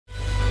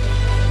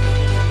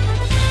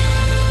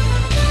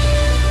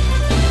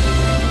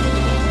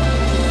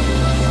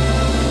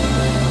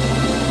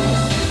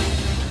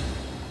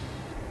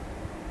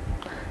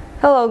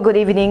Hello, good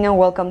evening and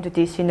welcome to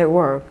TC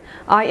Network.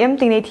 I am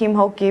Tina Tim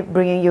Hokip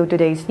bringing you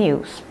today's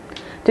news.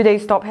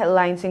 Today's top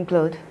headlines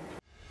include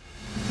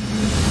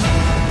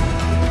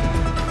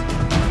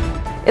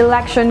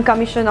Election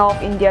Commission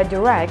of India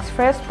directs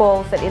fresh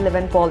polls at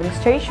 11 polling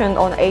stations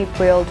on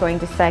April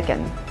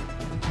 22nd.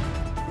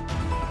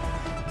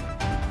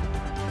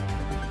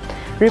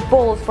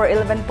 Repolls for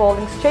 11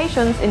 polling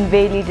stations in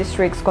Vaili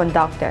districts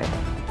conducted.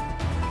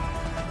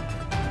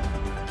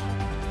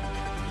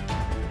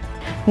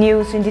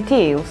 News in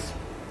details.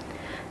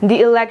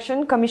 The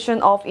Election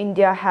Commission of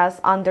India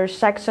has, under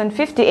Section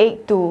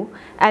 58(2)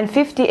 and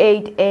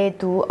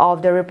 58(a)(2)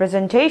 of the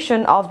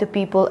Representation of the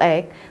People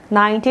Act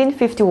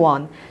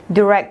 1951,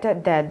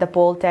 directed that the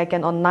poll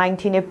taken on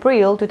 19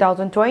 April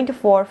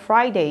 2024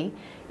 Friday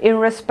in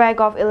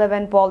respect of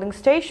 11 polling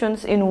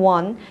stations in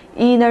one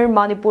Inner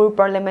Manipur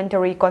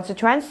Parliamentary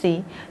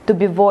Constituency to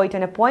be void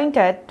and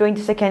appointed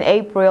 22nd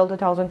April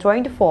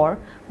 2024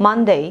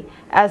 Monday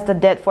as the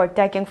date for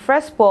taking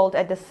fresh polls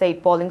at the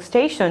said polling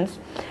stations,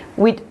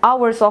 with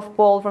hours of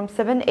poll from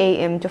 7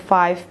 a.m. to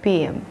 5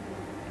 p.m.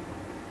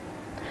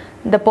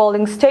 The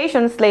polling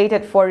stations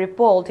slated for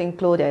repoll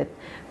included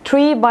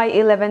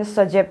 3/11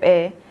 Sajep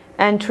A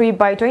and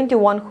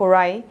 3/21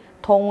 Hurai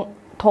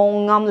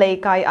Thongam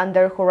Laikai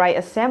under Hurai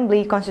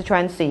Assembly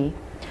Constituency,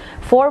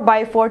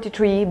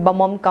 4/43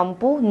 Bamom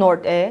Kampu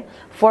North A,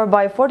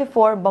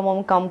 4/44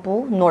 Bamom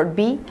Kampu North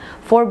B,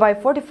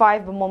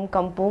 4/45 Bamom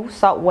Kampu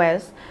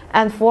Southwest,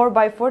 and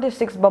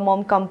 4/46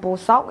 Bamom Kampu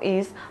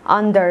Southeast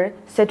under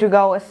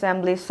Setrigao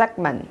Assembly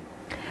Segment,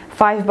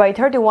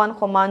 5/31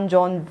 Khoman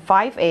Zone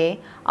 5A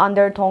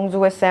under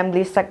Thongzu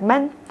Assembly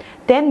Segment,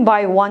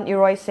 10/1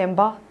 Iroy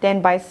Semba,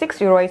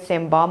 10/6 Iroy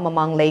Semba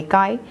Mamang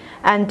Laikai,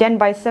 and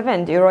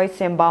 10/7 Iroy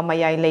Semba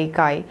Mayay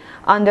Laikai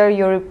under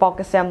Yuripok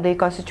Assembly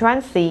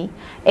Constituency,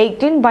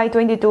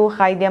 18/22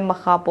 Khaidem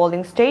Makha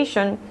Polling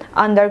Station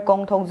under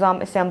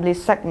Kongthogzam Assembly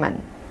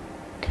Segment.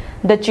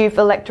 The Chief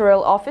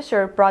Electoral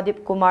Officer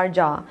Pradip Kumar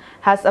Jha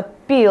has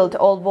appealed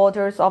all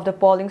voters of the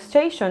polling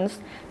stations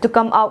to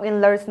come out in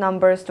large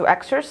numbers to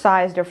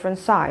exercise their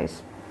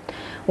franchise.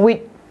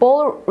 With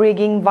poll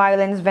rigging,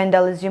 violence,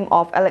 vandalism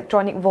of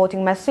electronic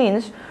voting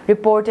machines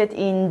reported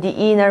in the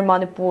Inner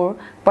Manipur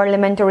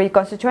Parliamentary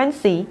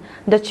Constituency,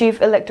 the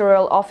Chief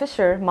Electoral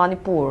Officer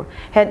Manipur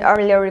had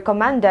earlier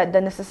recommended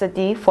the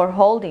necessity for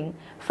holding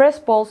fresh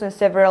polls in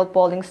several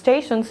polling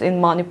stations in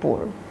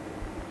Manipur.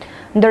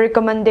 The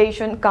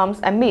recommendation comes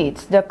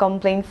amidst the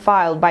complaint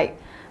filed by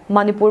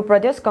Manipur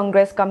Pradesh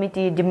Congress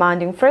Committee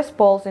demanding fresh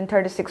polls in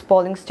 36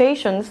 polling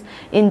stations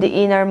in the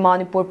Inner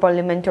Manipur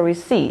parliamentary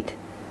seat.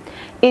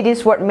 It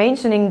is worth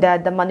mentioning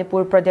that the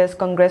Manipur Pradesh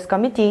Congress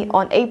Committee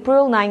on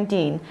April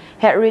 19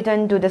 had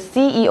written to the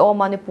CEO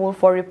Manipur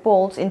for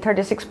repolls in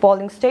 36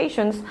 polling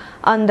stations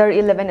under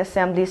 11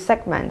 assembly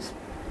segments.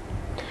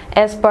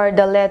 As per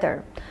the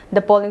letter,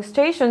 the polling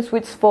stations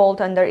which fall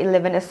under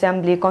 11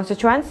 assembly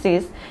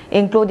constituencies,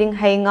 including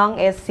Haingang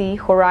SC,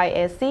 Hurai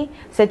SC,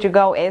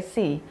 Setrigao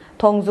SC,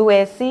 Thongzu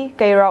SC,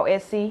 Kairao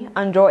SC,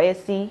 Andro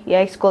SC,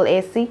 Yaiskul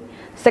SC,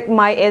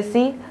 Sekmai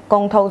SC,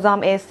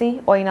 Kongthogzam SC,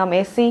 Oinam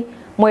SC,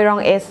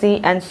 Moirang SC,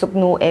 and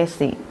Suknu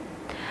SC.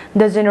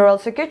 The General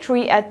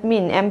Secretary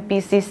Admin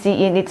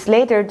MPCC in its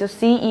letter to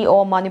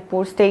CEO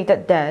Manipur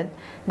stated that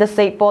the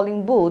said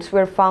polling booths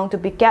were found to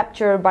be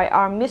captured by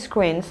armed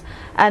miscreants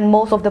and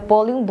most of the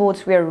polling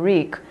booths were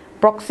rigged,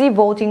 proxy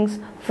votings,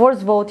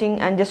 forced voting,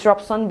 and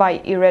disruption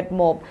by irate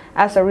mob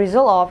as a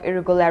result of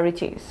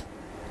irregularities.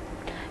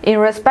 In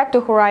respect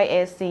to Hurai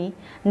SC,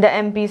 the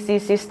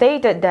MPCC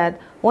stated that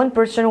one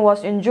person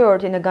was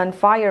injured in a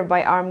gunfire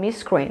by armed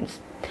miscreants.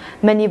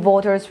 Many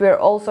voters were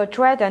also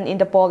threatened in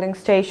the polling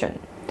station.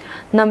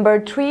 Number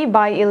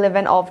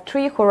 3/11 of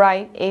 3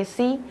 Hurai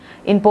AC,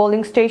 in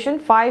polling station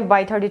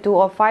 5/32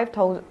 of 5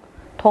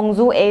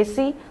 Thongzu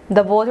AC,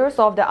 the voters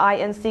of the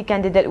INC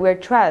candidate were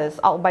thrashed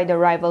out by the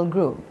rival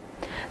group.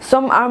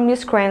 Some armed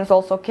miscreants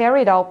also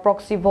carried out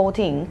proxy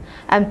voting,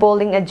 and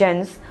polling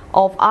agents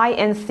of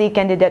INC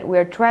candidate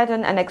were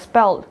threatened and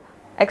expelled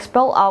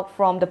out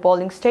from the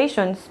polling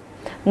stations.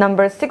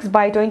 Number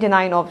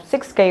 6/29 of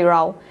 6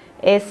 Kairao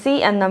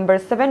AC and number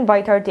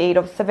 7/38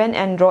 of 7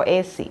 Andro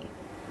AC.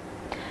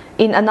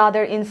 In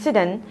another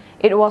incident,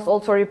 it was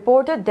also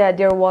reported that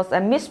there was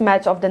a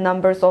mismatch of the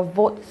numbers of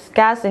votes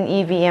cast in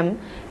EVM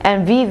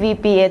and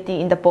VVPAT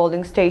in the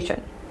polling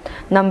station.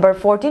 Number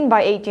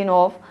 14/18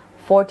 of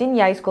 14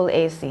 Yaiskul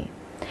AC.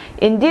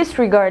 In this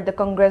regard, the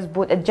Congress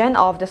booth agent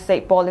of the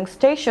state polling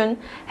station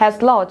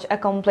has lodged a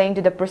complaint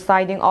to the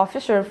presiding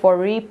officer for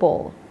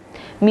repoll.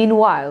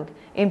 Meanwhile,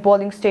 in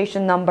polling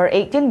station number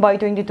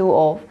 18/22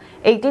 of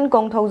 18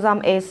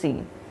 Kongthogzam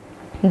AC,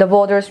 the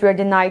voters were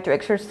denied to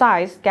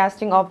exercise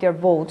casting of their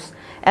votes,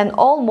 and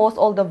almost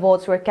all the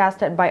votes were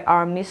casted by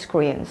armed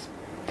miscreants.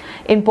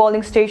 In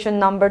polling station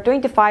number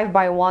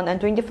 25/1 and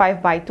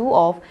 25/2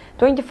 of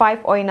 25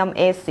 Oinam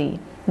AC,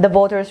 the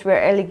voters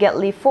were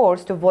illegally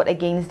forced to vote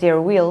against their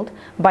will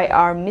by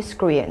armed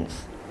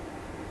miscreants.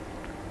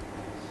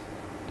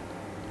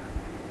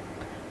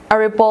 A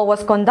repoll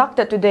was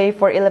conducted today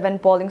for 11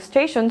 polling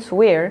stations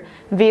where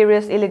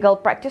various illegal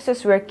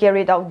practices were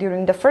carried out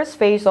during the first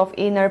phase of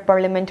inner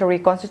parliamentary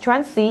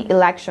constituency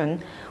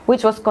election,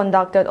 which was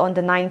conducted on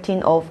the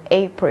 19th of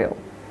April.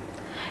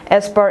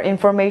 As per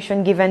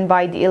information given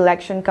by the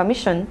Election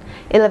Commission,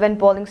 11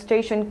 polling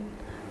stations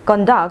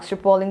conducts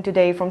repolling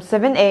today from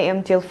 7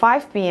 a.m. till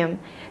 5 p.m.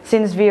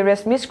 since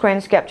various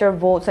miscreants capture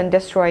votes and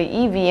destroy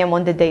EVM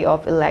on the day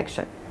of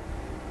election.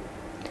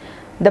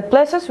 The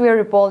places where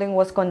repolling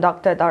was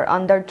conducted are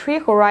under Tri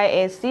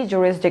Huray SC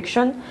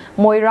jurisdiction,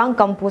 Moirang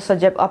Kampu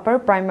Sajep Upper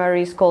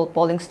Primary School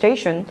polling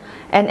station,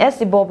 and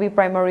SC Bobby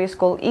Primary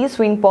School East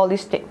Wing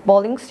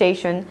polling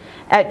station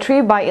at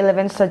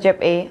 3/11 Sajep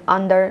A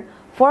under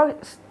 4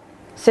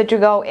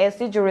 Sitrigao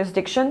SC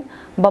jurisdiction,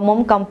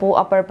 Bamon Kampu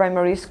Upper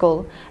Primary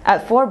School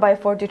at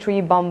 4/43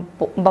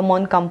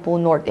 Bamon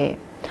Kampu North A.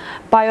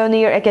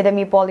 Pioneer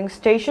Academy polling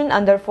station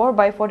under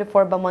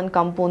 4/44 Bamon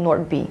Kampu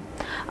North B.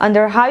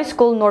 Under High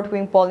School North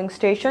Wing polling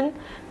station,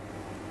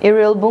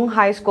 Irilbung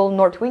High School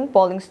North Wing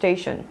polling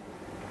station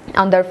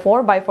under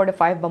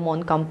 4/45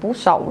 Bamon Kampu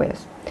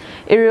Southwest.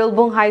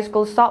 Irilbung High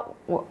School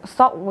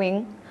South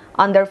Wing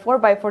under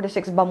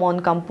 4/46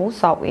 Bamon Kampu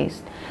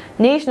Southeast.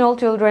 National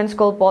Children's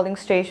School polling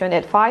station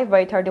at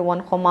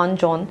 5/31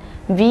 Homanjon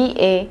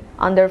VA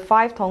under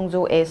 5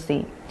 Tongzu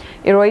SC.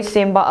 Iroy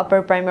Simba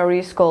Upper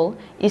Primary School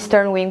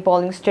Eastern Wing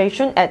polling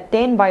station at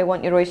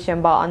 10/1 Iroy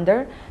Simba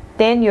under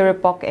 10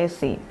 Euripok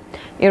SC.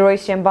 Iroy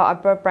Simba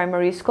Upper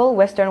Primary School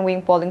Western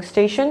Wing polling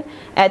station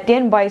at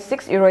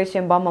 10/6 Iroy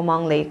Simba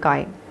Mamang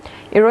Laikay.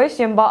 Iroy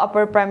Simba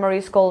Upper Primary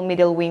School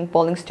Middle Wing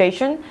polling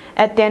station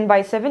at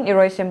 10/7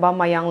 Iroy Simba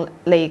Mayang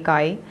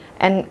Laikay,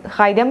 and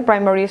Haidem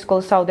Primary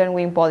School Southern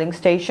Wing polling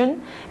station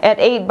at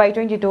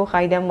 8/22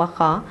 Haidem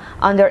Maka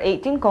under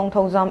 18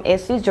 Kongtozam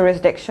SC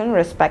jurisdiction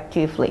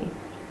respectively.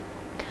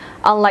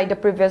 Unlike the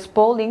previous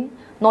polling,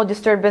 no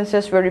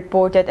disturbances were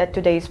reported at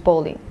today's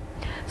polling.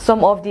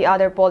 Some of the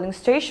other polling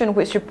stations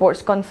which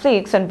reports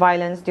conflicts and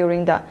violence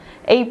during the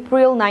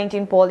April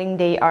 19 polling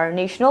day are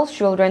National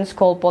Children's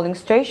School polling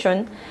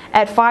station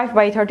at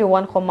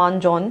 5/31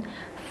 Homanjon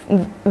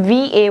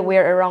VA,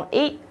 where around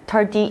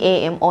 8:30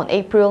 a.m. on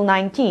April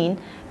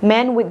 19,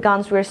 men with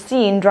guns were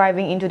seen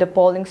driving into the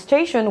polling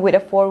station with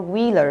a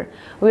four-wheeler,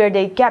 where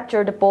they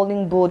captured the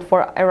polling booth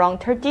for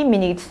around 30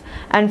 minutes,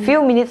 and few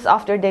minutes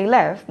after they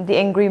left, the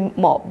angry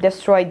mob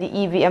destroyed the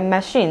EVM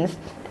machines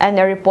and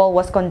a repoll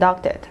was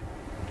conducted.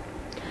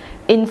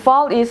 In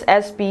Fal East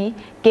SP,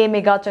 K.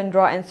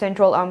 Megachandra and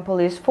Central Armed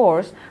Police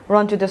Force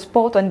run to the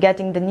spot on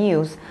getting the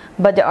news,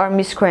 but the armed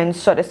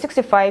miscreants shot a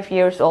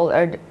 65-year-old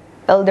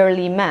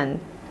elderly man.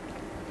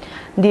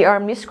 The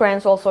armed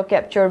miscreants also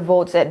captured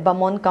votes at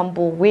Bamon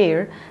Kampu,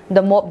 where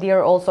the mob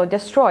there also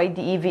destroyed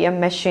the EVM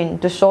machine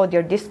to show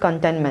their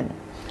discontentment.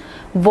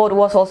 Vote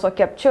was also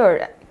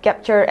captured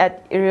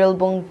at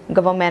Irilbung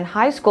Government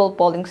High School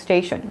polling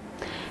station.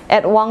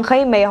 At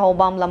Wangkhay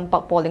Mayhaubam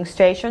Lampak polling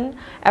station,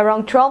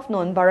 around 12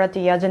 noon,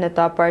 Bharatiya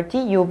Janata Party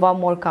Yuva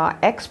Morcha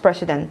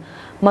ex-president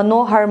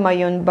Manohar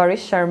Mayun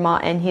Barish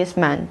Sharma and his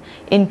men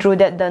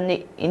intruded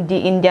the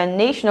Indian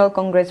National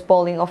Congress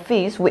polling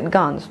office with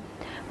guns,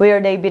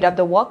 where they beat up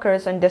the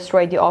workers and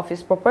destroyed the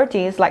office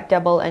properties like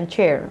table and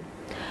chair.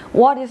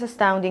 What is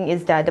astounding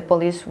is that the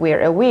police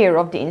were aware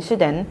of the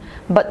incident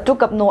but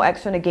took up no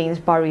action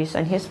against Barish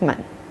and his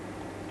men.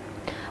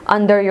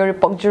 Under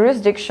Euripok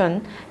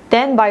jurisdiction,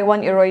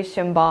 10/1 Iroy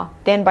Simba,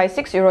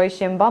 10/6 Iroy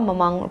Simba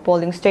Mamang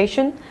polling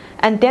station,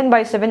 and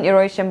 10/7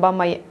 Iroy Simba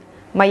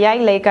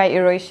Mayay Laikay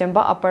Iroy Simba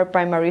Upper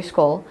Primary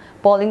School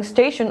polling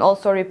station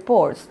also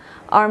reports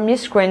armed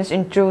miscreants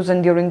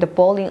intrusion during the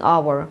polling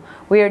hour,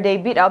 where they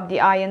beat up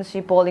the INC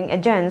polling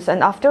agents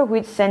and after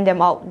which send them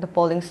out the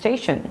polling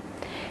station.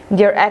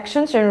 Their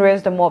actions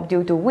enraged the mob,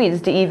 due to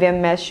which the EVM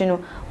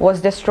machine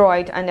was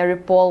destroyed and a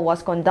repoll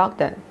was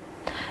conducted.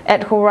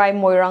 At Huray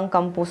Moirang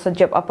Kampu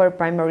Sajep Upper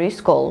Primary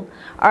School,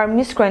 armed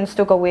miscreants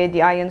took away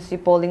the INC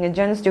polling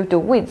agents, due to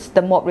which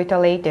the mob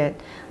retaliated,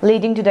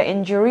 leading to the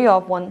injury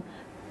of one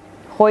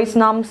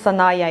Hoisnam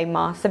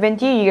Sanayayma,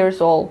 70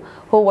 years old,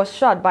 who was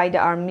shot by the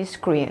armed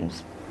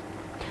miscreants.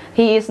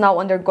 He is now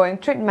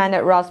undergoing treatment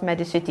at Ras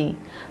Medicity.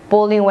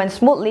 Polling went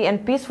smoothly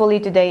and peacefully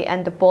today,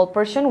 and the poll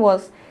percent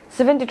was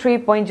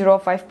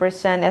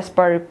 73.05% as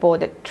per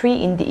report at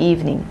 3 in the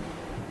evening.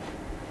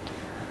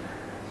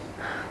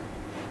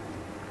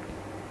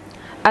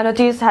 A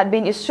notice had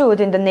been issued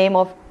in the name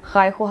of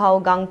Khai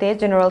Huhao Gangte,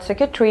 General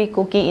Secretary,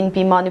 Kuki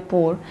Inpi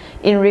Manipur,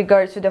 in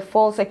regards to the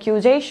false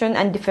accusation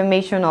and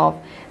defamation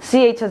of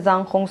C.H.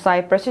 Zhang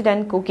Khongsai,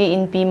 President, Kuki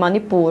Inpi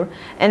Manipur,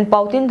 and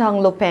Pautindang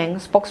Lopeng,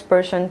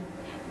 spokesperson,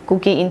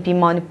 Kuki Inpi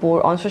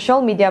Manipur, on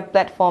social media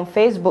platform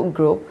Facebook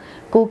group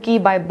Kuki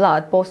by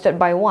Blood, posted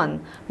by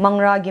one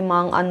Mangra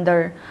Gimang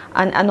under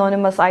an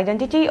anonymous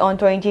identity on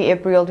 20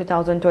 April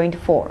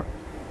 2024.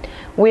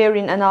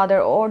 Wherein another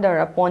order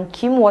upon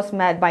Kim was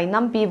met by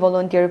Nampi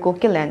volunteer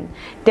Kukilen,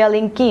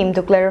 telling Kim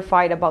to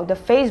clarify about the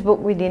Facebook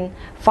within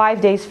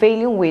 5 days,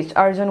 failing which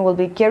urgent will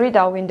be carried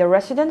out in the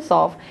residence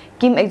of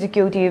Kim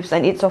executives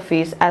and its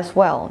office as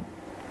well.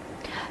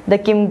 The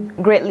Kim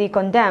greatly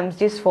condemns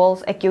this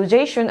false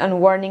accusation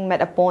and warning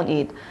made upon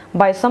it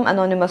by some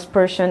anonymous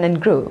person and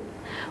group.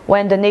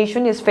 When the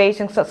nation is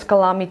facing such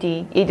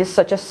calamity, it is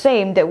such a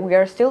shame that we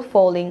are still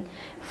falling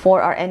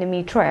for our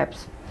enemy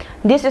traps.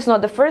 This is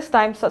not the first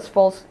time such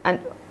false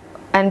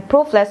and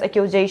proofless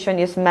accusation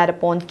is made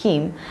upon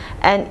Kim,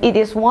 and it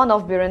is one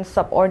of Biren's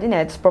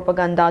subordinates'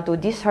 propaganda to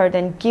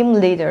dishearten Kim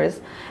leaders,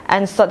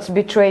 and such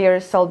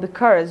betrayers shall be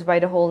cursed by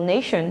the whole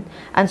nation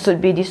and should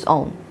be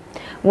disowned.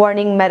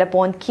 Warning made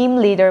upon Kim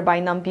leader by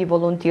Nampi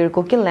volunteer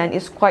Kuki Land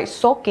is quite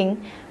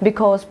shocking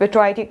because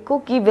patriotic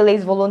Kuki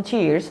village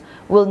volunteers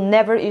will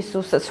never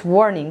issue such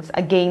warnings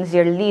against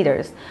their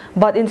leaders,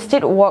 but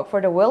instead work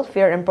for the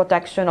welfare and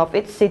protection of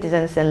its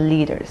citizens and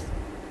leaders.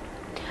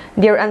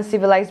 Their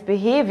uncivilized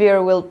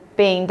behavior will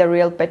pain the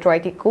real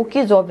patriotic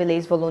Kukis of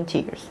village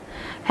volunteers.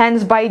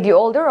 Hence, by the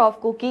order of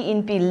Kuki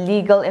INPI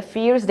Legal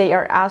Affairs, they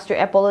are asked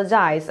to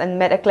apologize and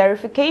make a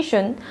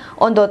clarification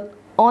on the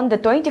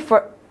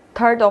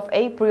 23rd of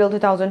April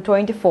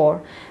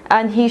 2024,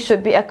 and he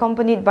should be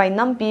accompanied by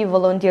Nampi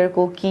Volunteer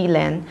Kuki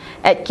Land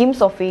at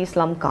Kim's office,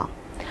 Lamka.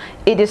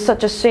 It is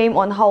such a shame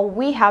on how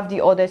we have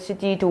the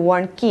audacity to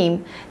warn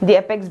Kim, the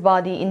apex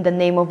body, in the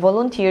name of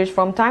volunteers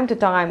from time to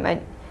time,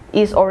 and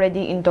is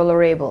already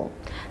intolerable.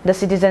 The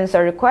citizens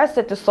are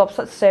requested to stop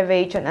such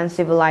savage and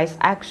uncivilized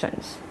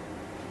actions.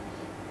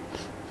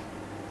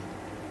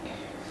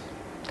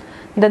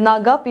 The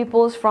Naga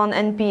People's Front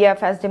NPF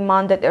has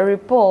demanded a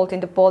report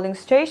in the polling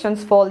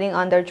stations falling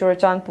under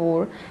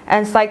Churachandpur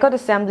and Saikot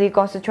Assembly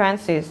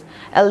constituencies,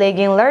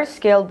 alleging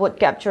large-scale boot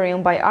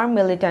capturing by armed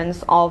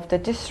militants of the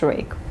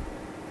district.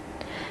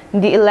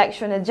 The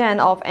election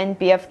agent of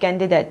NPF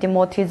candidate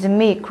Timothy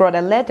Zimik wrote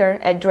a letter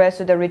addressed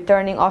to the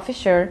returning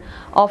officer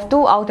of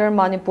 2 Outer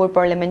Manipur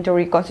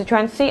parliamentary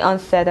constituency on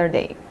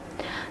Saturday.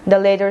 The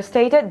letter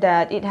stated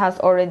that it has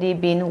already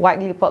been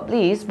widely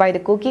published by the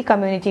Kuki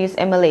community's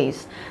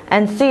MLAs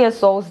and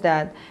CSOs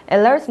that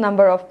a large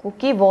number of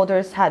Kuki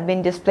voters had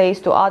been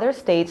displaced to other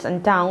states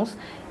and towns,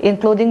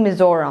 including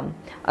Mizoram,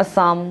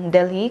 Assam,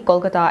 Delhi,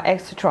 Kolkata,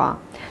 etc.,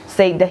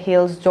 said the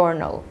Hills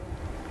Journal.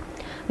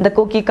 The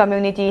Kuki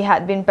community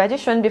had been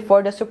petitioned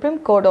before the Supreme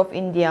Court of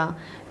India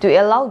to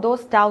allow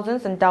those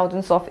thousands and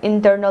thousands of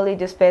internally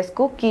displaced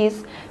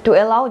Kukis to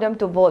allow them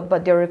to vote,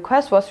 but their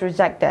request was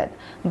rejected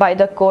by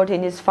the court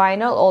in its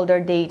final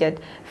order dated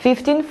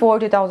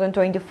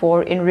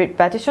 15/4/2024 in writ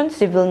petition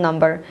civil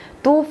number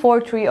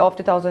 243 of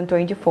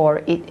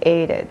 2024, it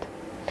added.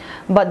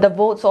 But the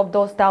votes of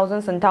those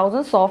thousands and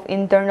thousands of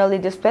internally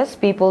displaced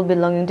people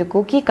belonging to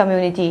Kuki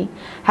community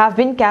have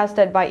been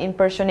casted by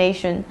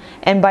impersonation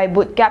and by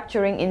boot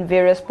capturing in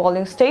various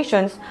polling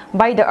stations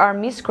by the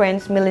armed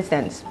miscreants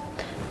militants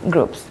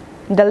groups.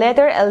 The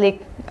letter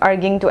alleged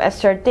arguing to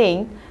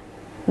ascertain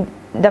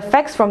the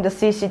facts from the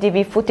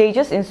CCTV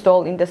footages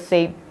installed in the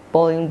said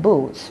polling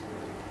booths.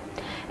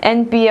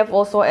 NPF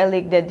also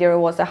alleged that there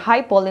was a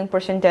high polling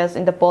percentage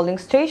in the polling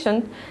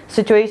station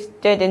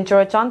situated in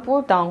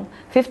Churachandpur town,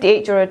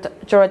 58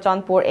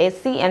 Churachandpur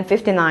AC and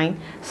 59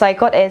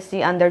 Saikot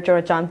AC under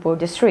Churachandpur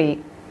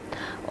district.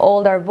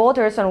 All our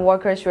voters and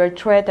workers were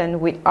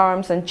threatened with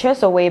arms and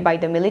chased away by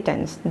the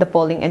militants, the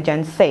polling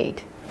agent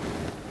said.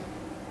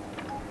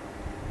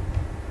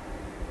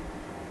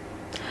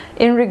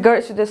 In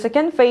regards to the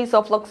second phase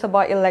of Lok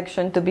Sabha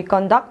election to be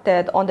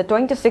conducted on the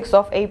 26th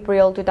of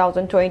April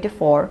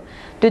 2024,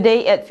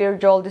 today at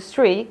Firjol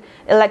district,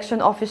 election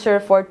officer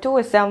for 2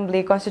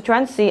 assembly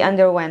constituency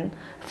underwent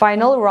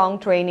final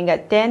round training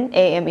at 10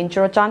 a.m. in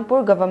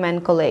Churachandpur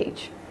Government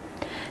College.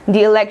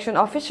 The election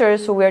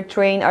officers who were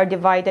trained are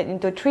divided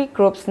into 3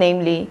 groups,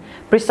 namely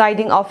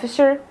Presiding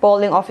Officer,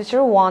 Polling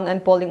Officer 1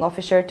 and Polling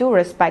Officer 2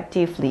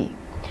 respectively.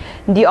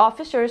 The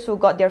officers who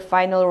got their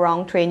final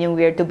round training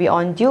were to be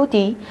on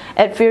duty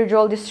at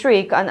Firjol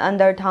district and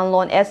under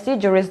Thanlon SC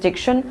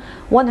jurisdiction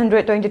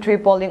 123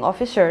 polling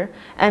officer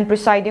and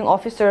presiding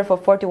officer for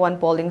 41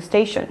 polling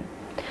station.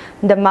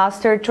 The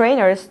master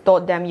trainers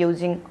taught them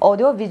using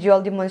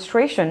audio-visual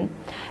demonstration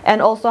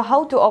and also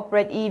how to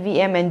operate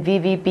EVM and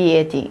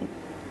VVPAT.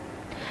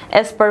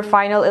 As per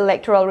final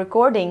electoral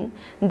recording,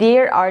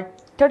 there are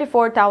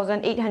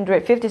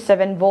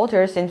 34,857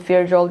 voters in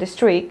Firjol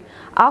district,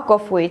 out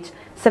of which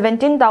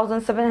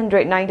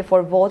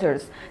 17,794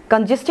 voters,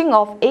 consisting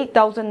of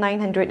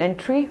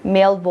 8,903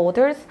 male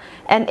voters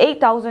and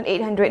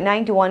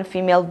 8,891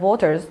 female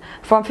voters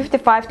from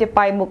 55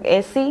 Tepai Muk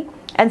AC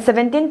and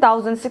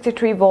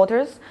 17,063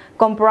 voters,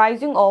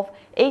 comprising of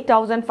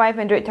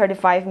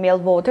 8,535 male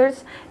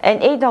voters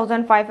and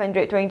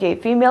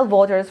 8,528 female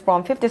voters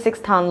from 56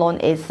 Thanlon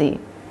AC.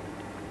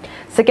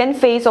 Second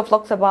phase of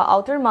Lok Sabha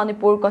Outer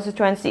Manipur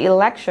constituency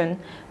election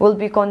will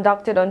be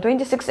conducted on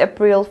 26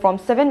 April from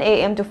 7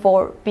 a.m. to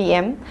 4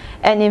 p.m.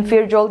 and in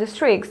Firjol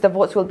districts, the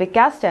votes will be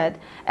casted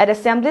at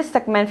Assembly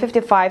Segment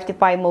 55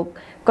 Tepai Muk,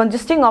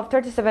 consisting of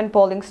 37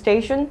 polling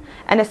stations,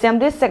 and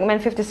Assembly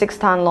Segment 56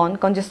 Thanlon,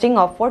 consisting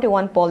of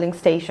 41 polling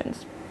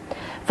stations.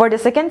 For the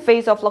second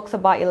phase of Lok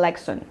Sabha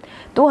election,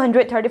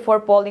 234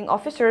 polling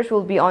officers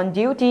will be on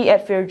duty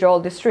at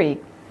Firjol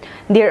district.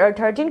 There are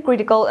 13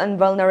 critical and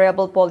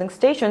vulnerable polling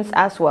stations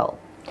as well.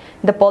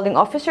 The polling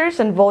officers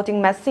and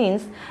voting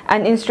machines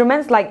and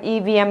instruments like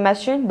EVM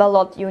machine,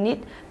 ballot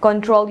unit,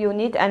 control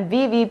unit, and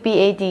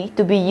VVPAT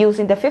to be used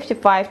in the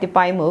 55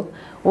 Dipay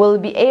will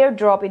be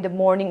airdropped in the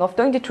morning of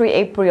 23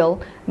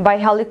 April by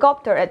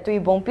helicopter at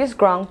Tuibong Peace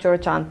Ground,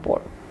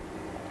 Churachandpur.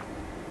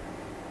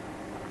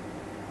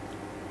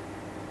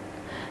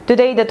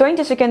 Today, the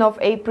 22nd of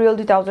April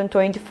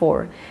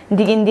 2024,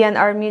 the Indian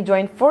Army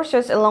Joint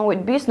Forces along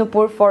with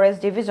Bisnupur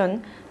Forest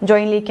Division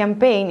jointly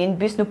campaigned in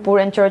Bisnupur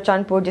and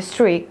Churachandpur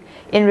district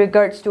in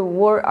regards to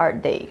War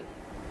Art Day.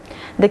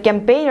 The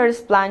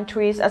campaigners plant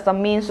trees as a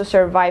means to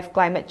survive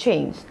climate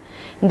change.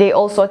 They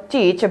also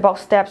teach about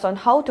steps on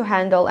how to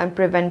handle and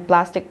prevent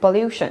plastic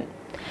pollution.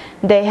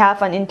 They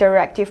have an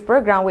interactive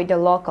program with the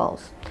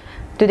locals.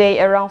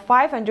 Today, around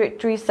 500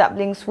 tree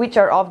saplings which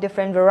are of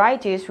different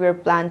varieties were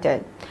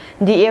planted.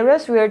 The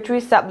areas where tree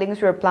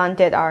saplings were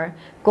planted are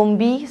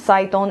Kumbi,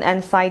 Saiton,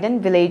 and Saidan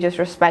villages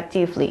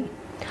respectively.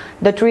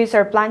 The trees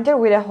are planted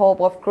with the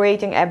hope of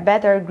creating a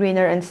better,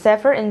 greener, and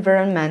safer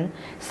environment,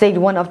 said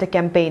one of the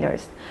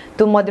campaigners,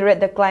 to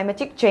moderate the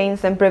climatic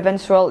change and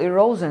prevent soil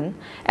erosion,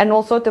 and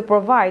also to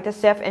provide a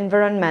safe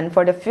environment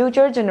for the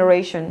future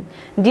generation.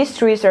 These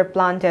trees are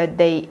planted,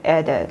 they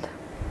added.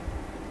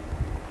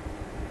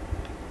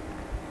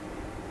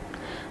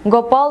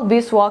 Gopal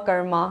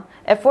Biswakarma,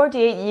 a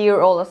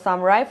 48-year-old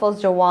Assam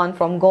Rifles Jawan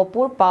from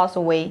Gopur, passed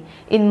away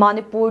in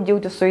Manipur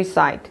due to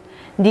suicide.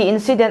 The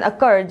incident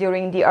occurred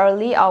during the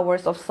early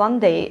hours of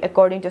Sunday,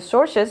 according to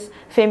sources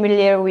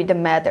familiar with the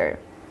matter.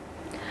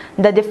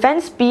 The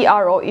defense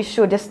PRO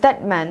issued a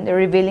statement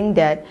revealing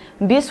that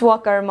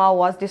Biswakarma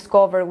was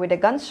discovered with a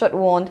gunshot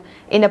wound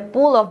in a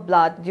pool of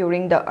blood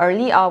during the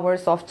early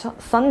hours of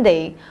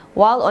Sunday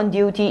while on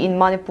duty in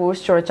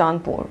Manipur's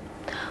Churachandpur.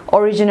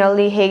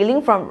 Originally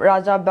hailing from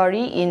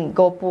Rajabari in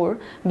Gopur,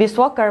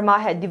 Biswakarma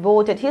had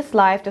devoted his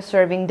life to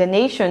serving the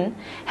nation,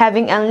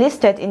 having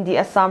enlisted in the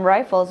Assam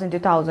Rifles in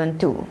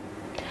 2002.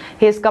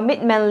 His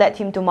commitment led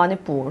him to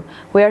Manipur,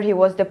 where he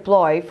was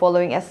deployed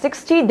following a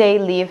 60-day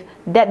leave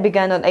that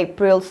began on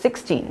April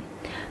 16.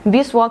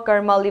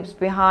 Biswakarma leaves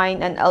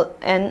behind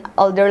an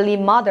elderly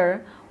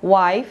mother,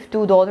 wife,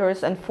 2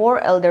 daughters, and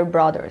 4 elder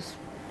brothers.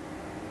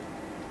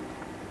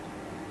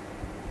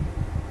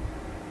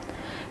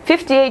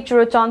 58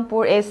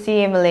 Churachandpur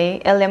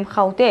SCMLA LM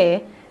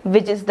Khaute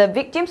visits the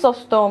victims of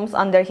storms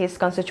under his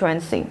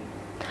constituency.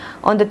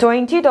 On the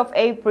 20th of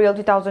April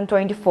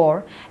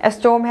 2024, a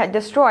storm had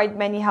destroyed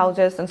many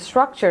houses and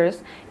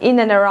structures in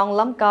and around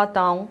Lamka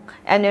town,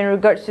 and in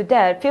regards to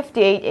that,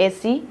 58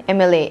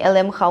 SCMLA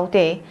LM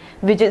Khaute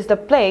visits the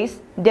place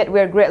that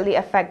were greatly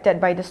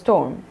affected by the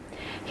storm.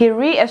 He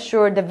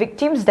reassured the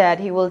victims that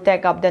he will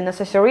take up the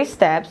necessary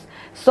steps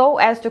so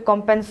as to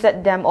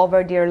compensate them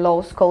over their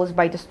loss caused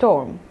by the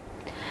storm.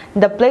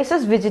 The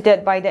places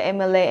visited by the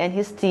MLA and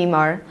his team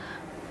are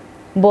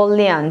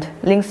Bolliand,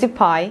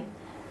 Lingsipai,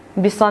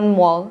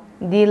 Bisanmol,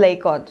 Di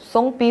Laikot,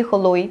 Songpi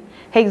Holoi,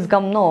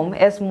 Hexgamnom,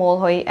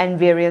 Esmolhoy, and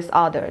various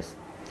others.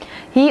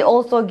 He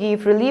also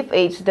gave relief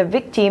aid to the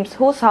victims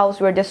whose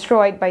houses were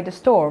destroyed by the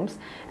storms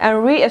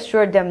and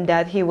reassured them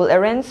that he will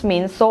arrange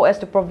means so as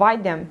to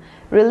provide them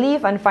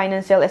relief and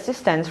financial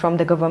assistance from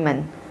the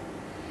government.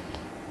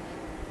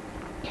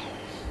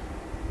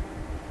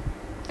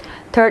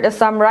 3rd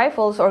Assam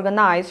Rifles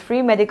organized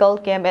free medical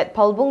camp at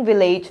Palbung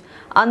village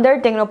under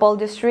Tengnoupal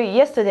district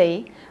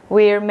yesterday,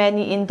 where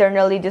many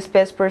internally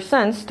displaced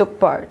persons took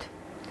part.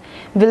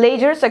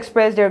 Villagers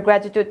expressed their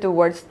gratitude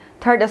towards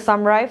 3rd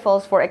Assam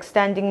Rifles for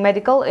extending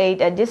medical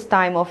aid at this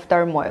time of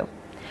turmoil.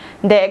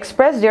 They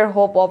expressed their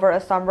hope over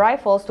Assam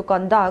Rifles to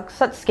conduct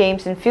such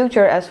camps in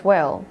future as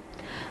well.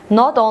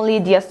 Not only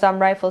the Assam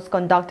Rifles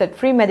conducted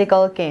free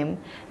medical camp,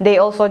 they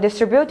also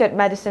distributed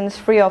medicines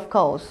free of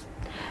cost.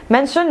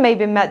 Mention may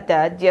be made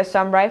that the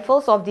Assam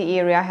Rifles of the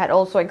area had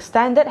also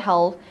extended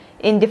help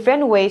in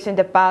different ways in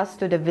the past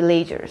to the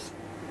villagers.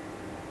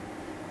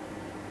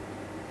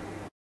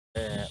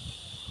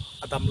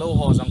 Adam lo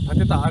ho jang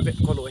phatita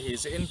avet kolo hi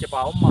se in ke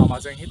pa umma ma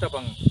jang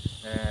hitabang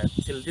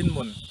thildin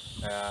mun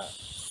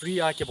free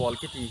a ke bol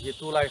kiti hi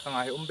tu lai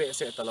khanga hi umbe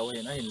se talo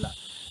hin a hin la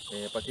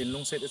patin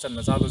lung se chan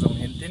na zalu jong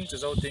hin tin chu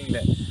zo ting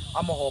le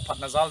amo ho phat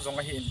na zal jong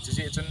a hin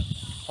chi chun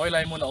hoi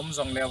lai mun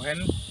jong lew hen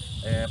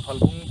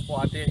phalbung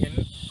ko ate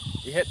hin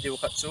I het diu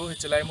khat chu hi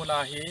chlai mun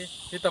a hi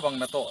hitabang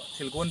na to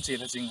thilgun chi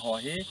la jing ho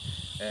hi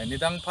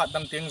nidang phat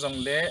dang ting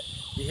jong le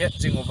I het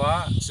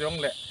jingova jong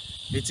le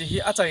Ichi hi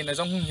achai na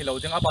jong hi lo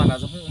ding abana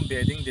jong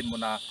bedding din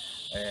muna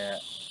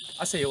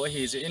aseo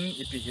hi je in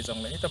ipi hi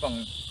jong le hitabang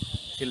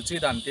thilchi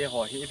dan te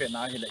ho hi ve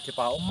na hi le ki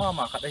pa umma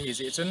ma khat hi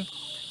je chun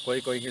koi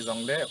hi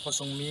jong le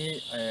khosung mi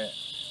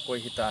koi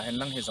hita hen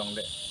nang hi jong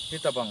le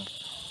hitabang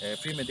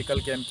free medical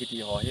camp kiti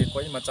ho hi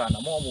koi ma chan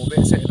amo mu be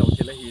se lo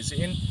thila hi je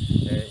in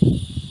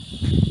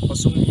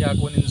khosung mi a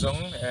konin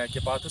jong ki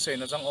pa thu se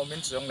na jong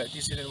omin jong le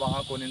ti sin wa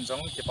a konin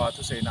jong ki pa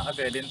thu se na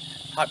avelin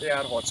hat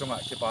air ho chunga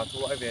ki pa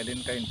thu avelin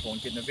kain phone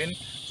kin vin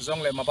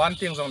jong le maban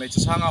ting jong le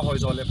changa hoi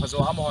zo le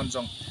phazo am hon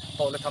jong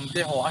to le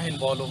thamte ho a hin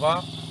boluwa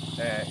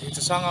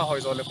itu sanga hoi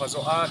zo le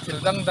phazo a thil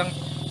dang dang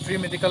free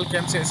medical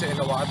camp se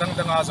lawa dang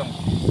dang a jong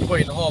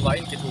boin ho ba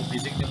in ki thu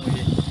bijing ni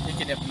mui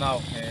ikinep now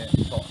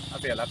to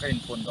avela ka in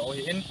phone do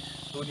hi in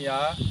dunia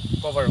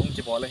cover hung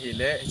ki bola hi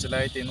le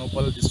ichilai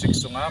Tenopal district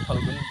sunga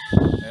phalgun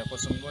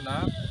kosunguna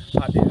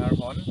phati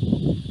arhon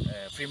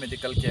free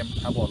medical camp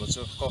ha bolo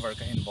chu cover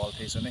ka hin bol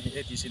thei so na hi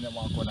ATC na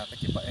ma ko na ka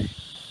ki pa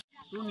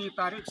Tuni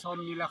tarik som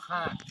ni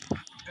lakha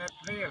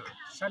April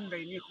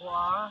Sunday ni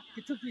khwa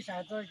Itu bisa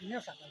tu ini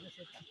sakit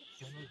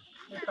ni.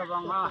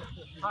 tabanga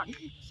hat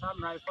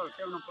sam rifle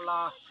tel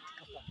pula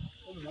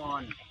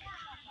umon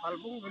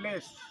albung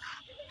village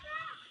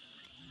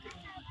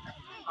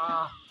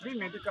free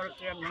medical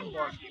camp yang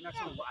bol na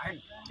subahin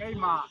kay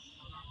ma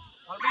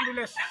albung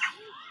village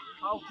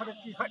au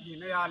kharati khadi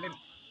na yalin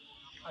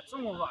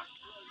achungwa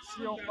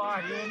sio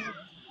pa hin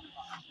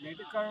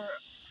medical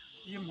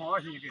team ho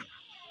hi din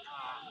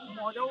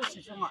mo dau si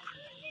sunga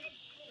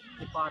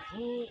pa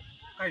thu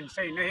kain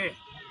sei ne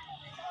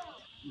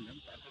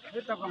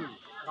he tabang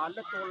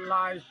kala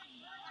tolai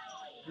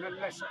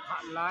nalle sa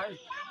lai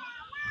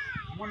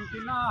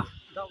muntina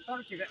doctor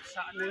ki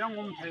sa na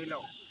yang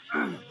thailo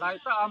lai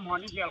ta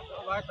amoni gel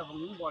ko ga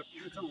tabang bol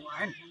pi chung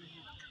wain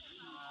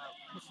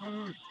kusung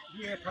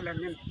ye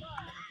thalanin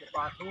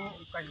pa thu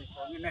kain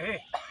ko ne he.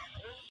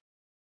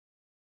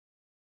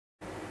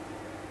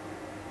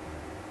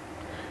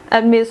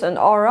 Amidst an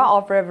aura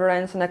of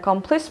reverence and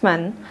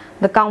accomplishment,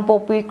 the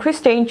Kangpopi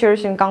Christian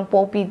Church in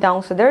Kangpopi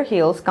Downs Cedar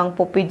Hills,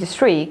 Kangpopi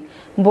District,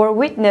 bore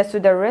witness to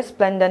the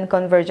resplendent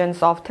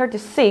convergence of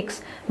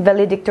 36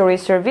 valedictory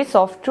service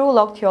of True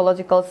Lock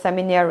Theological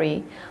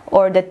Seminary,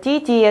 or the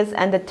TTS,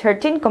 and the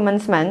 13th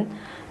commencement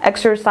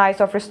exercise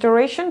of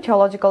Restoration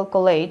Theological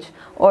College,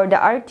 or the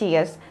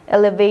RTS,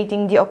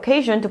 elevating the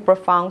occasion to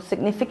profound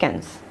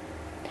significance.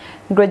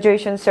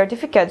 Graduation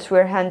certificates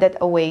were handed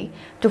away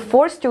to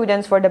 4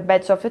 students for the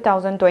batch of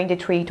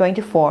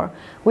 2023-24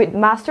 with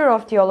Master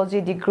of Theology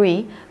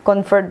degree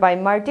conferred by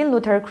Martin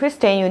Luther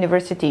Christian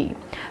University,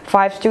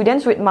 5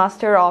 students with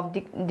Master of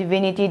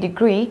Divinity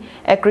degree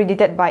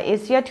accredited by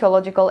Asia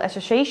Theological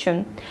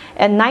Association,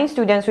 and 9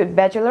 students with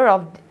Bachelor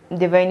of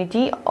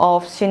Divinity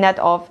of Synod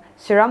of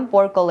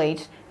Serampore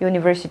College,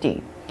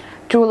 University.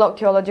 True Lock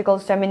Theological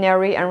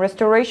Seminary and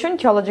Restoration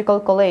Theological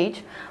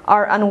College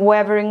are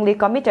unwaveringly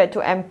committed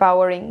to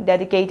empowering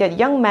dedicated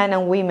young men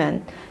and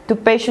women to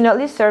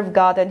passionately serve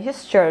God and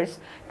His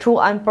Church through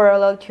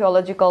unparalleled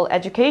theological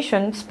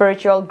education,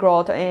 spiritual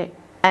growth, and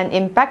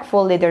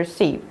impactful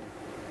leadership.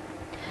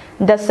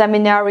 The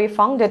seminary,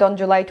 founded on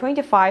July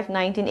 25,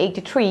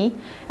 1983,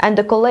 and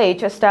the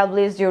college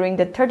established during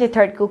the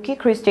 33rd Kuki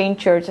Christian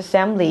Church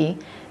Assembly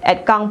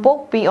at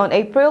Kangpopi on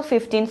April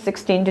 15,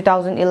 16,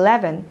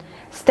 2011,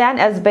 stand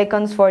as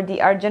beacons for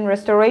the urgent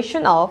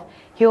restoration of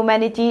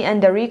humanity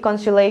and the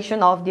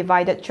reconciliation of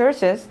divided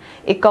churches,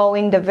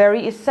 echoing the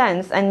very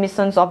essence and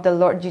missions of the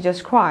Lord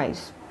Jesus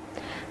Christ.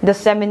 The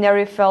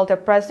seminary felt a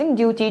pressing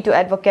duty to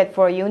advocate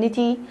for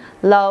unity,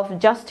 love,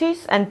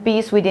 justice, and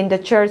peace within the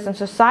church and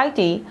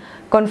society,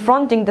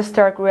 confronting the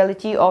stark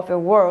reality of a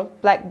world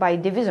plagued by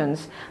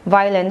divisions,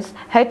 violence,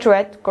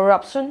 hatred,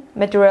 corruption,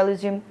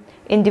 materialism,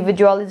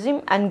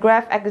 individualism, and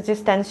grave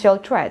existential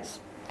threats.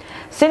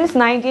 Since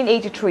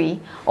 1983,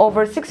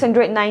 over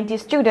 690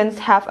 students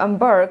have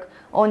embarked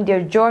on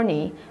their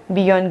journey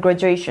beyond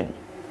graduation.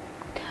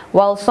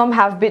 While some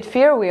have bid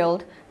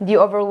farewell, the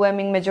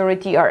overwhelming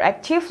majority are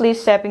actively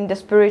shaping the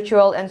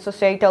spiritual and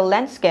societal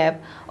landscape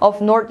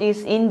of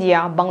Northeast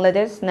India,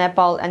 Bangladesh,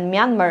 Nepal, and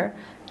Myanmar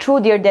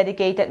through their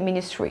dedicated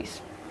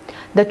ministries.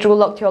 The True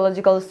Lock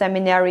Theological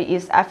Seminary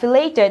is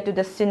affiliated to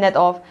the Synod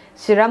of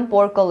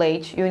Serampore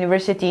College,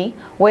 University,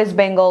 West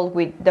Bengal,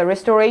 with the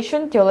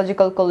Restoration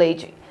Theological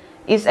College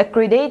is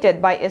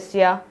accredited by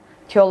Asia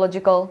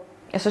Theological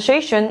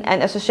Association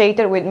and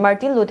associated with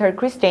Martin Luther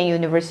Christian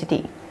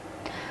University.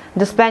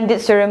 The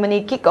splendid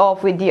ceremony kicked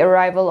off with the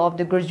arrival of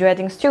the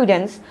graduating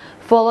students,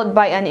 followed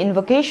by an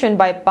invocation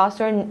by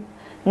Pastor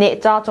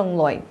Neta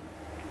Chongloy.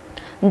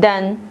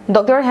 Then,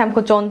 Dr.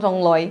 Hemkuchon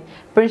Chongloy,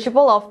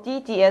 principal of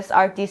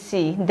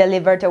TTS-RTC,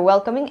 delivered a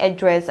welcoming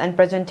address and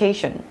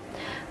presentation.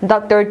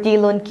 Dr.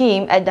 Tilun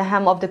Kim, at the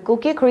helm of the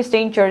Kuki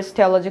Christian Church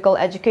Theological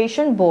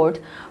Education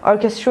Board,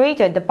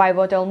 orchestrated the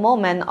pivotal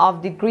moment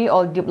of degree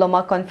or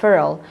diploma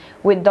conferral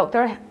with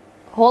Dr.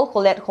 Hol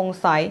Colette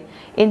Hongsai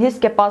in his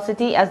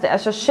capacity as the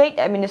Associate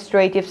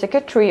Administrative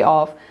Secretary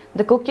of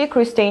the Kuki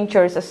Christian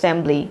Church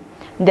Assembly,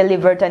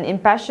 delivered an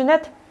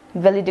impassionate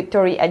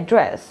valedictory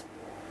address.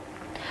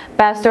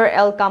 Pastor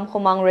L.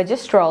 Kamkhumang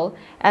Registral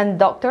and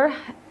Dr.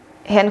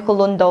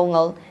 Henkulun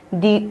Dongal,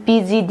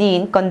 PG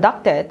Dean,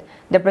 conducted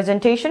the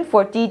presentation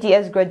for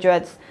TTS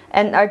graduates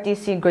and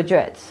RTC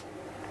graduates.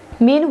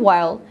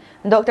 Meanwhile,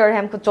 Dr.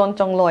 Hemkuchon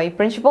Chongloy,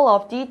 principal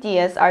of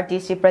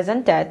TTS-RTC,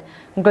 presented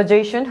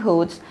graduation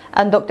hoods,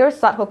 and Dr.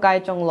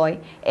 Sathokai Chongloy,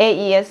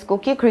 AES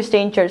Kuki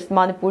Christian Church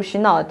Manipur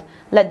Synod,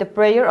 led the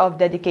prayer of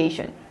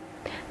dedication.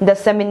 The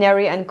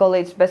seminary and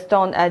college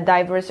bestowed a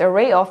diverse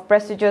array of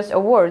prestigious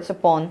awards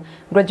upon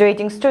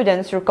graduating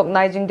students,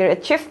 recognizing their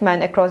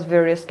achievement across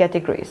various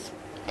categories.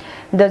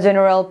 The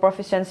General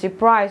Proficiency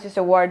Prize is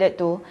awarded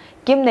to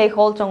Kim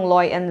Nei-hol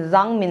Chongloy and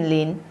Zhang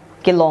Minlin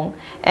Kilong,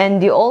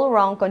 and the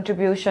All-Round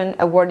Contribution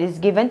Award is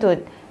given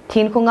to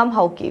Thin Khungam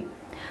Haokip.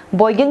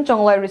 Boygin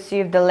Chongloy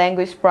received the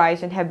Language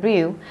Prize in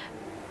Hebrew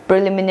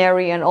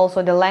Preliminary and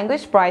also the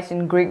Language Prize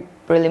in Greek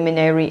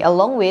Preliminary,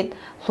 along with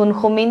Hun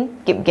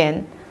Khumin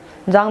Kipgen,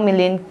 Zhang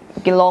Minlin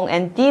Kilong,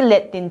 and T.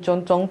 Let Tin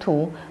Chon Chong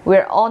Tu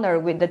were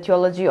honored with the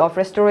Theology of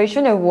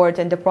Restoration Award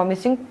and the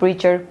Promising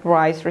Preacher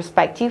Prize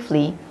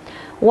respectively,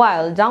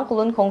 while Zhang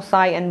Kulun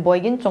Khongsai and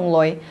Boygin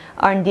Chongloy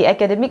earned the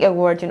Academic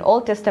Award in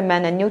Old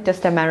Testament and New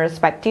Testament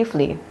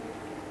respectively.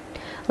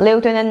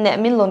 Lieutenant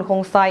Nemin Lun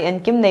Khongsai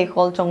and Kim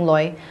Nei-hol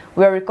Chongloy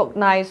were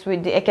recognized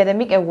with the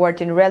Academic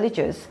Award in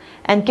Religious,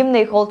 and Kim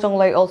Nei-hol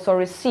Chongloy also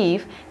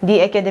received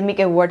the Academic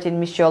Award in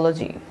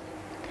Missiology.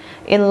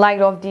 In light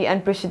of the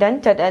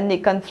unprecedented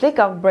ethnic conflict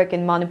outbreak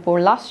in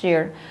Manipur last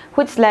year,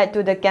 which led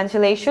to the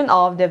cancellation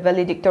of the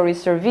valedictory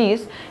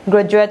service,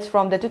 graduates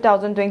from the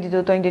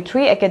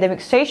 2022-23 academic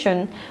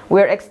session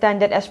were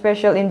extended a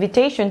special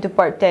invitation to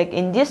partake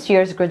in this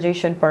year's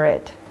graduation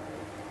parade.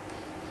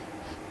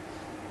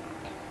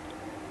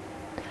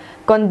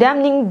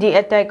 Condemning the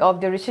attack of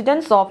the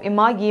residents of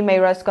Imagi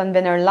Mayras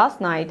convener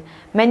last night,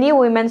 many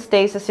women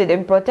staged a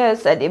sit-in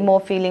protest at Imo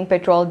Filling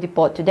Petrol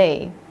Depot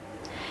today.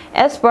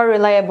 As per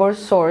reliable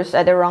source,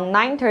 at around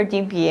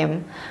 9:30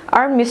 p.m.,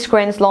 armed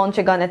miscreants launched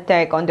a gun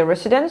attack on the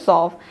residents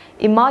of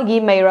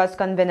Imagi Mayras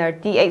convener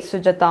T.H.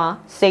 Sujata,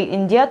 said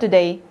India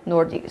Today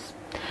Northeast.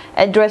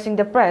 Addressing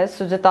the press,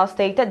 Sujata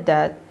stated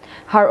that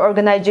her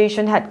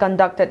organization had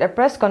conducted a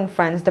press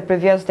conference the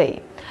previous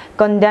day,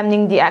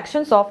 condemning the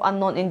actions of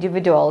unknown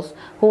individuals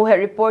who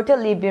had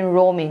reportedly been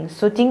roaming,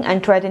 shooting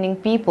and threatening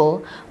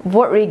people,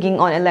 vote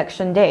rigging on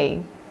election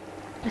day.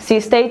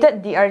 She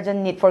stated the urgent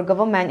need for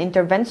government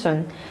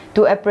intervention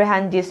to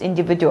apprehend these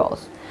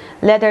individuals.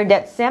 Later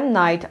that same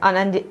night,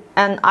 an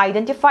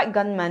unidentified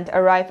gunman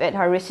arrived at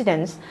her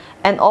residence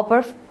and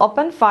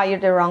opened fire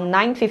around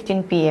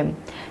 9:15 p.m.,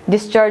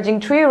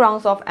 discharging 3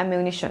 rounds of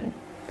ammunition.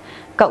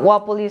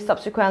 Kakwa police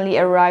subsequently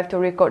arrived to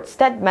record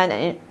statement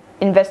and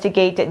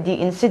investigated the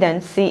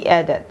incident, she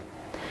added.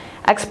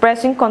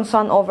 Expressing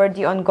concern over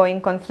the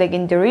ongoing conflict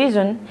in the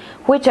region,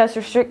 which has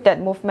restricted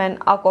movement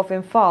out of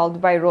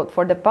Imphal by road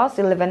for the past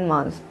 11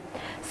 months,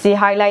 she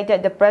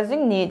highlighted the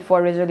pressing need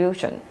for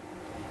resolution.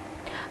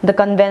 The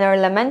convener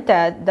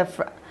lamented the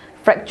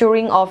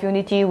fracturing of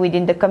unity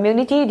within the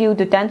community due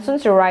to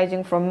tensions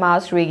arising from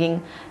mass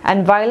rigging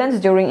and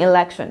violence during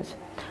elections,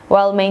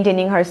 while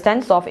maintaining her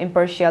stance of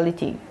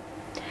impartiality.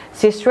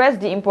 She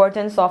stressed the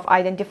importance of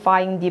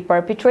identifying the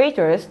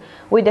perpetrators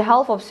with the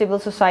help of civil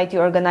society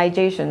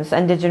organizations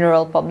and the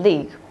general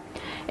public.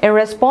 In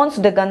response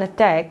to the gun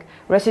attack,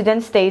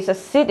 residents staged a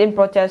sit-in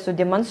protest to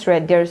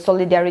demonstrate their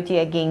solidarity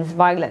against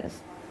violence.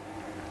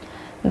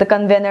 The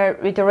convener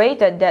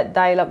reiterated that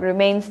dialogue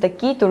remains the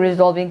key to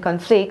resolving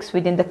conflicts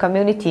within the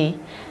community,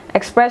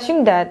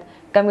 expressing that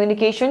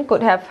communication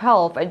could have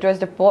helped address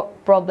the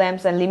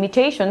problems and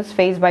limitations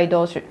faced by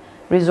those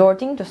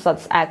resorting to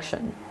such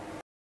action.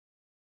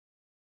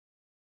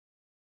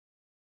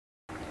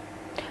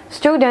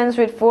 Students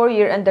with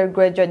 4-year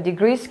undergraduate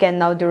degrees can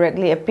now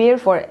directly appear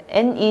for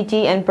NET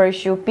and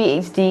pursue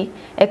PhD,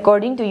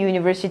 according to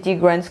University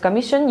Grants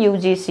Commission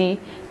 (UGC)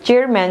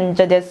 Chairman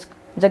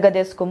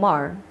Jagadish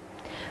Kumar.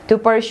 To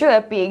pursue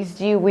a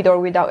PhD with or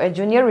without a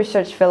Junior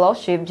Research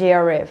Fellowship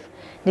 (JRF),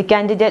 the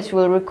candidates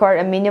will require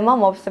a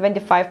minimum of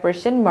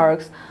 75%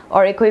 marks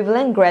or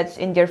equivalent grades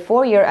in their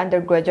 4-year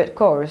undergraduate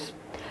course.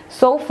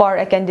 So far,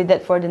 a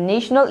candidate for the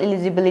National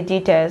Eligibility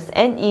Test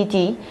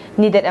 (NET)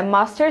 needed a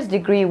master's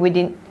degree with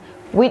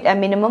a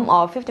minimum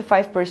of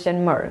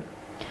 55% mark.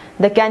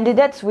 The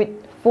candidates with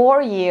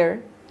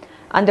 4-year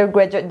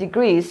undergraduate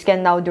degrees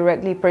can now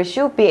directly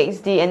pursue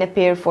PhD and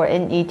appear for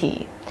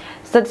NET.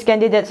 Such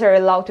candidates are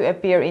allowed to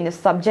appear in a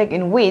subject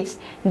in which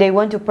they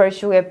want to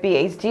pursue a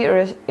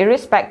PhD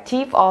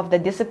irrespective of the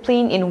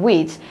discipline in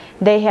which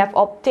they have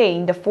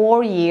obtained the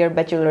 4-year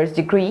bachelor's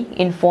degree,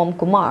 informed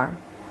Kumar.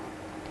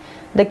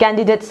 The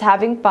candidates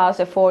having passed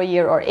a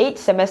 4-year or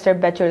 8-semester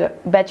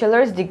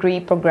bachelor's degree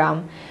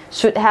program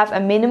should have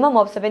a minimum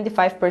of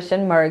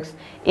 75% marks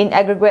in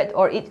aggregate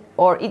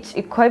or its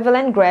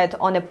equivalent grade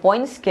on a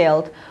point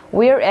scale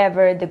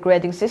wherever the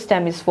grading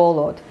system is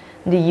followed,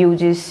 the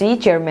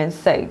UGC chairman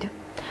said.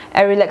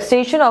 A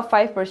relaxation of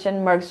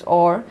 5% marks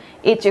or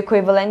its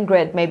equivalent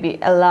grade may be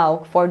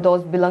allowed for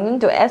those belonging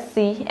to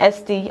SC,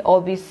 ST,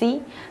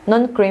 OBC,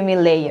 non-creamy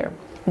layer,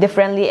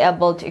 differently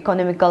abled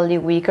economically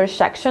weaker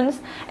sections,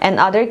 and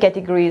other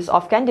categories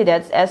of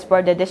candidates as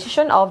per the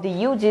decision of the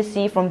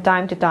UGC from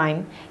time to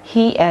time,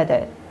 he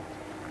added.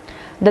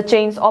 The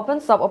change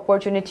opens up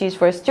opportunities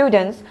for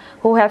students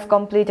who have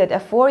completed a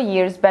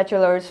 4-year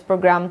bachelor's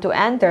program to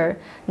enter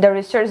the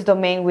research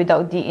domain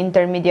without the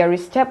intermediary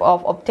step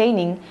of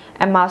obtaining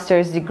a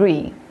master's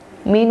degree.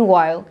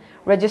 Meanwhile,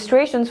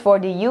 registrations for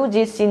the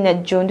UGC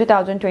NET June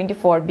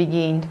 2024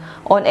 began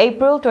on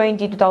April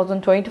 20,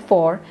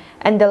 2024,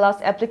 and the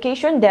last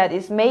application date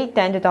is May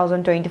 10,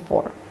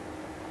 2024.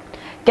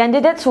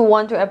 Candidates who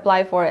want to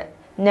apply for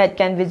NET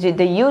can visit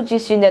the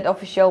UGC-NET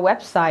official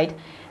website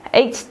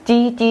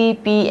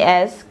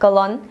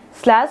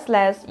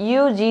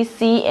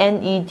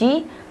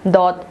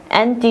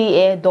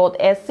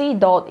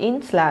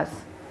https://ugcnet.nta.ac.in/.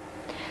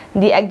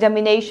 The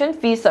examination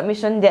fee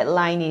submission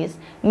deadline is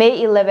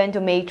May 11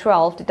 to May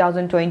 12,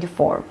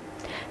 2024.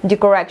 The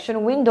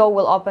correction window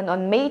will open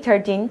on May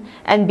 13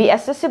 and be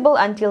accessible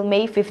until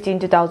May 15,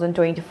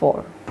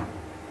 2024.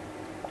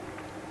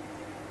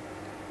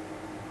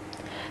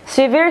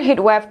 Severe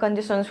heatwave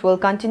conditions will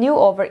continue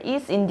over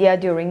East India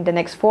during the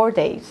next 4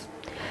 days.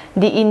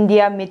 The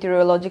India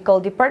Meteorological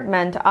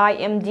Department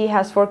 (IMD)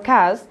 has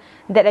forecast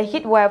that a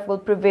heatwave will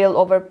prevail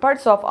over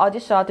parts of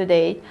Odisha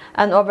today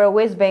and over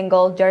West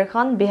Bengal,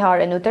 Jharkhand, Bihar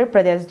and Uttar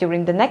Pradesh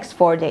during the next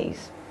 4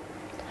 days.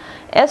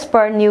 As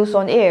per News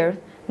on Air,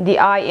 the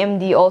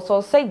IMD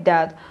also said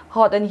that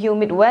hot and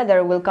humid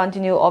weather will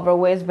continue over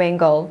West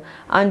Bengal,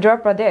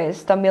 Andhra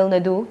Pradesh, Tamil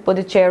Nadu,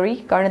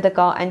 Puducherry,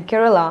 Karnataka and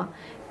Kerala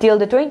till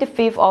the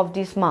 25th of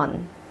this month.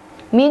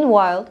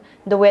 Meanwhile,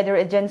 the weather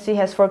agency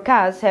has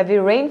forecast heavy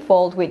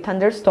rainfall with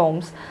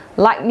thunderstorms,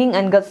 lightning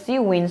and gusty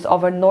winds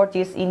over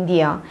northeast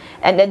India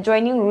and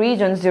adjoining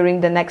regions during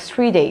the next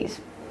 3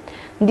 days.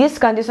 These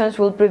conditions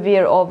will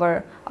prevail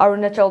over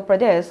Arunachal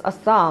Pradesh,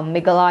 Assam,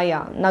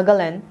 Meghalaya,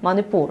 Nagaland,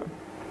 Manipur,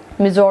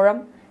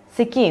 Mizoram,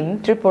 Sikkim,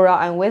 Tripura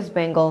and West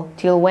Bengal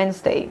till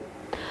Wednesday.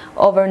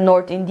 Over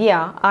North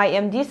India,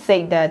 IMD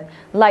said that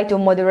light to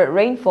moderate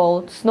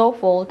rainfall,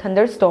 snowfall,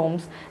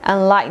 thunderstorms,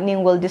 and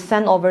lightning will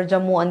descend over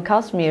Jammu and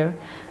Kashmir,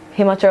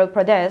 Himachal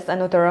Pradesh,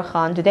 and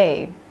Uttarakhand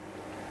today.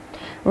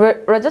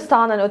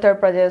 Rajasthan and Uttar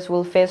Pradesh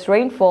will face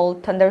rainfall,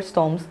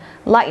 thunderstorms,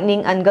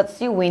 lightning, and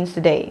gusty winds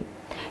today.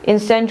 In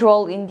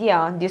central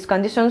India, these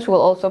conditions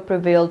will also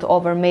prevail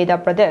over Madhya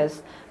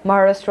Pradesh,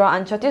 Maharashtra,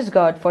 and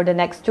Chhattisgarh for the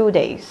next 2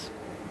 days.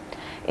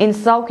 In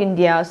South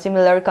India,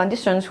 similar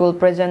conditions will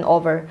present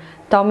over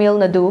Tamil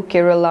Nadu,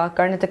 Kerala,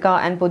 Karnataka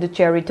and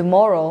Puducherry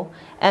tomorrow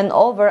and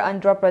over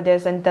Andhra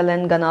Pradesh and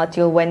Telangana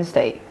till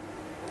Wednesday.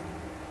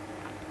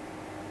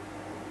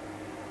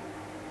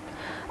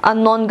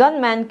 Unknown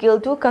gunmen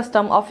killed 2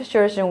 custom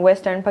officers in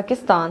western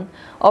Pakistan,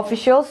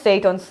 officials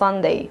said on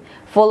Sunday,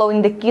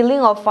 following the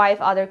killing of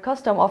 5 other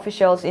custom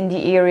officials in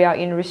the area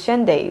in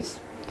recent days.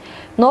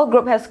 No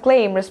group has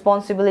claimed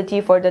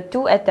responsibility for the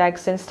 2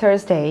 attacks since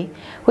Thursday,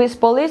 which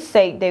police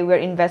said they were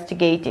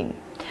investigating.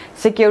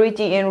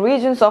 Security in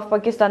regions of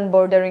Pakistan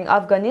bordering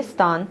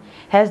Afghanistan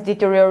has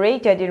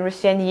deteriorated in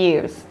recent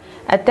years.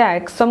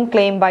 Attacks, some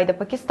claimed by the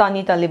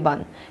Pakistani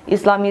Taliban,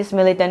 Islamist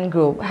militant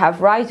group,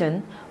 have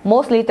risen,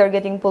 mostly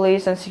targeting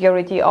police and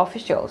security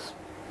officials.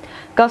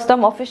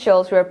 Custom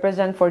officials were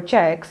present for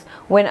checks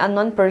when a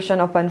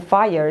non-person opened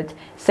fire,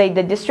 said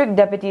the District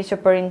Deputy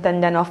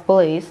Superintendent of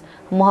Police,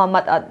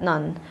 Muhammad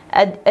Adnan,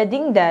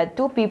 adding that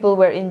 2 people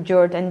were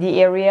injured and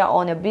the area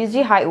on a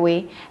busy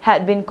highway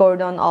had been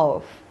cordoned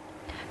off.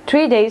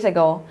 3 days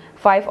ago,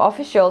 5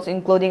 officials,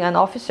 including an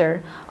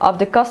officer of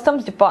the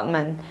Customs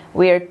Department,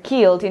 were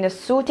killed in a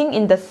shooting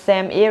in the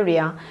same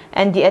area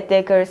and the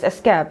attackers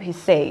escaped, he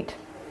said.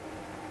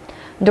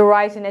 The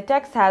rise in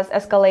attacks has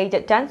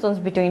escalated tensions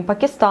between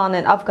Pakistan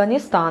and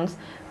Afghanistan's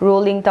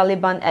ruling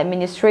Taliban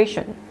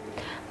administration.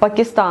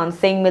 Pakistan,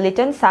 saying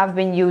militants have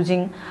been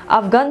using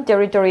Afghan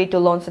territory to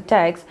launch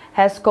attacks,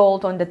 has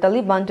called on the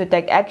Taliban to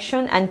take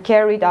action and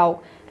carried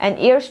out an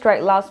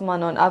airstrike last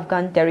month on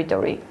Afghan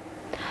territory.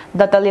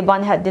 The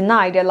Taliban had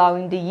denied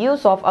allowing the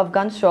use of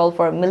Afghan soil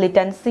for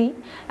militancy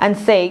and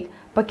said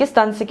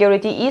Pakistan's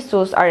security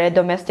issues are a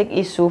domestic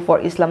issue for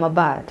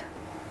Islamabad.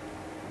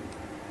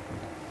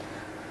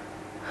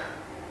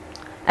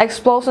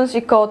 Explosions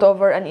echoed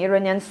over an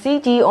Iranian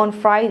city on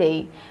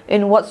Friday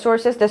in what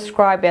sources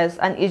describe as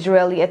an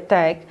Israeli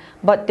attack,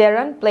 but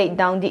Tehran played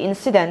down the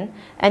incident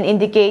and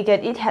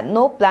indicated it had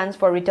no plans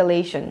for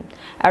retaliation,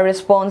 a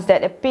response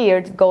that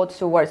appeared go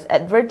towards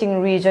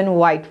averting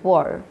region-wide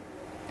war.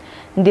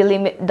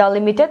 The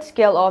limited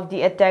scale of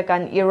the attack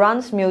and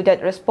Iran's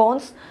muted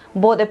response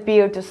both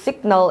appear to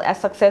signal a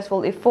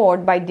successful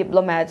effort by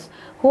diplomats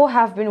who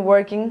have been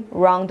working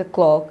round the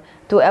clock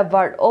to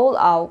avert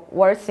all-out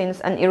war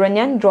since an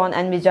Iranian drone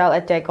and missile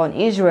attack on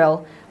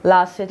Israel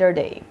last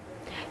Saturday.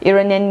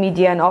 Iranian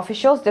media and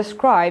officials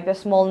describe a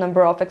small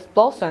number of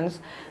explosions,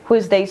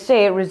 which they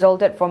say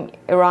resulted from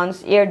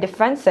Iran's air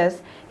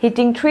defenses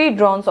hitting 3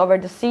 drones over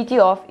the city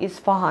of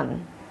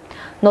Isfahan.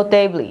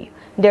 Notably,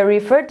 they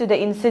referred to the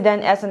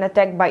incident as an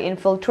attack by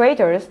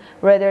infiltrators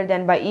rather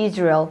than by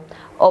Israel,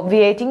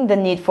 obviating the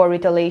need for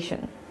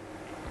retaliation.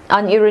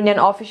 An Iranian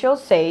official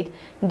said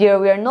there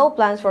were no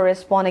plans for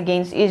response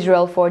against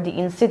Israel for the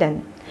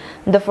incident.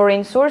 The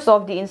foreign source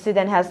of the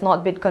incident has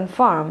not been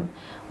confirmed.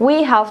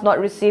 We have not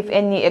received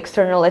any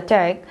external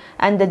attack,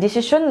 and the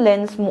decision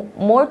leans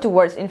more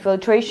towards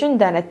infiltration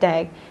than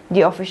attack,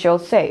 the official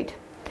said.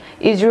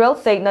 Israel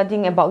said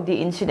nothing about the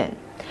incident.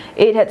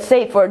 It had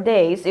said for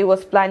days it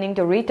was planning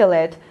to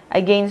retaliate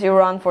against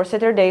Iran for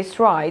Saturday's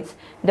strikes,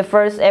 the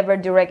first ever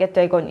direct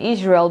attack on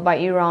Israel by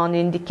Iran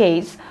in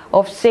decades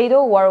of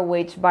pseudo war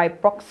waged by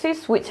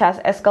proxies, which has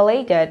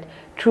escalated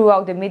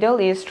throughout the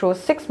Middle East through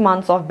 6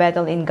 months of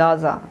battle in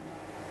Gaza.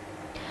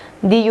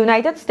 The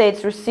United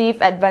States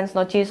received advance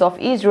notice of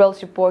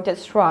Israel's reported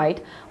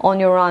strike on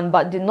Iran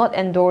but did not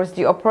endorse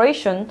the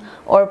operation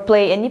or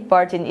play any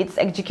part in its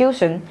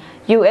execution,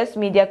 U.S.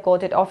 media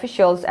quoted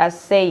officials as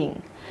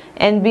saying.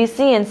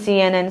 NBC and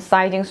CNN,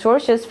 citing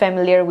sources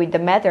familiar with the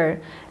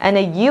matter, and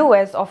a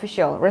U.S.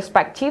 official,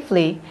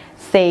 respectively,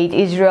 said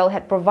Israel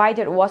had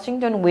provided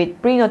Washington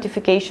with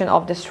pre-notification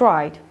of the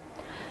strike.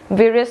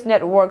 Various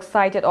networks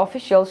cited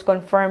officials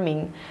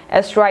confirming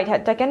a strike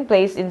had taken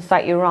place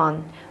inside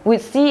Iran,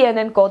 with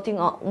CNN quoting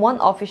one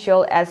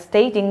official as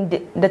stating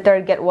the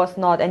target was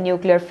not a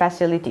nuclear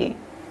facility.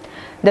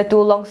 The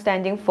two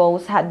long-standing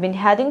foes had been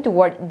heading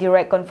toward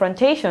direct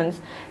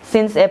confrontations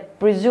since a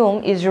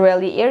presumed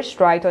Israeli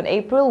airstrike on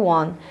April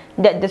 1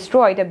 that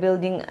destroyed a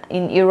building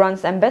in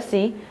Iran's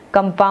embassy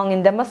compound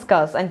in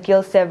Damascus and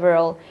killed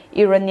several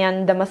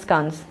Iranian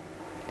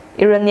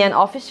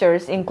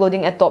officers,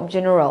 including a top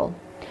general.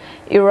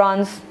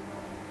 Iran's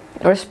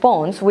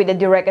response with a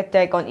direct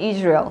attack on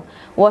Israel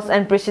was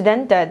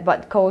unprecedented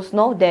but caused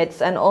no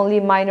deaths and only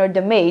minor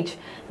damage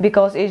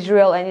because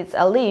Israel and its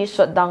allies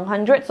shot down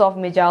hundreds of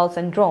missiles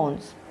and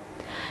drones.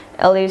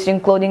 Allies,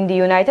 including the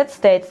United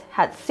States,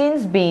 had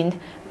since been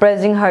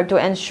pressing her to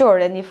ensure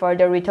any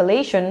further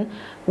retaliation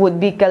would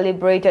be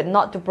calibrated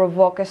not to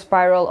provoke a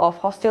spiral of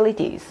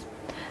hostilities.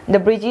 The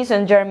British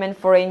and German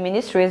foreign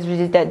ministries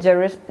visited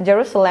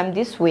Jerusalem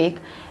this week,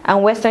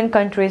 and Western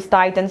countries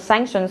tightened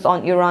sanctions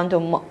on Iran to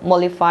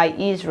mollify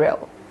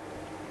Israel.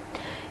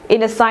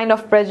 In a sign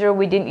of pressure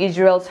within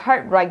Israel's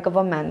hard-right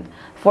government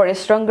for a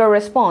stronger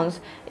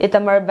response,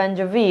 Itamar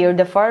Ben-Gvir,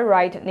 the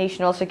far-right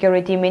national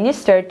security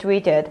minister,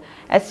 tweeted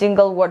a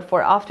single word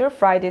for after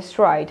Friday's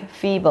strike: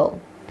 feeble.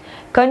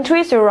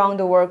 Countries around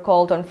the world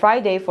called on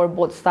Friday for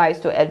both sides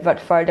to avert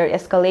further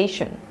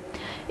escalation.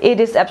 It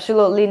is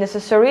absolutely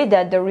necessary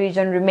that the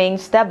region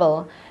remains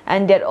stable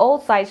and that all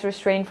sides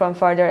refrain from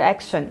further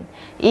action,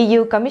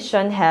 EU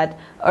Commission head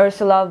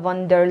Ursula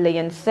von der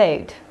Leyen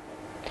said.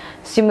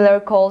 Similar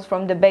calls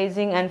from the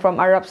Beijing and from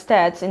Arab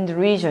states in the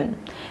region.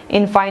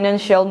 In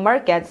financial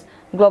markets,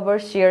 global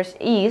shares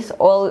eased,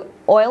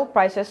 oil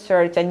prices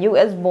surged, and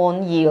U.S.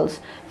 bond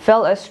yields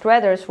fell as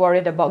traders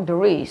worried about the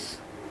risk.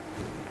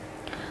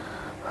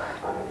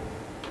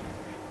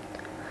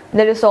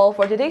 That is all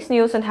for today's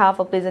news, and have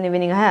a pleasant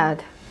evening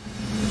ahead.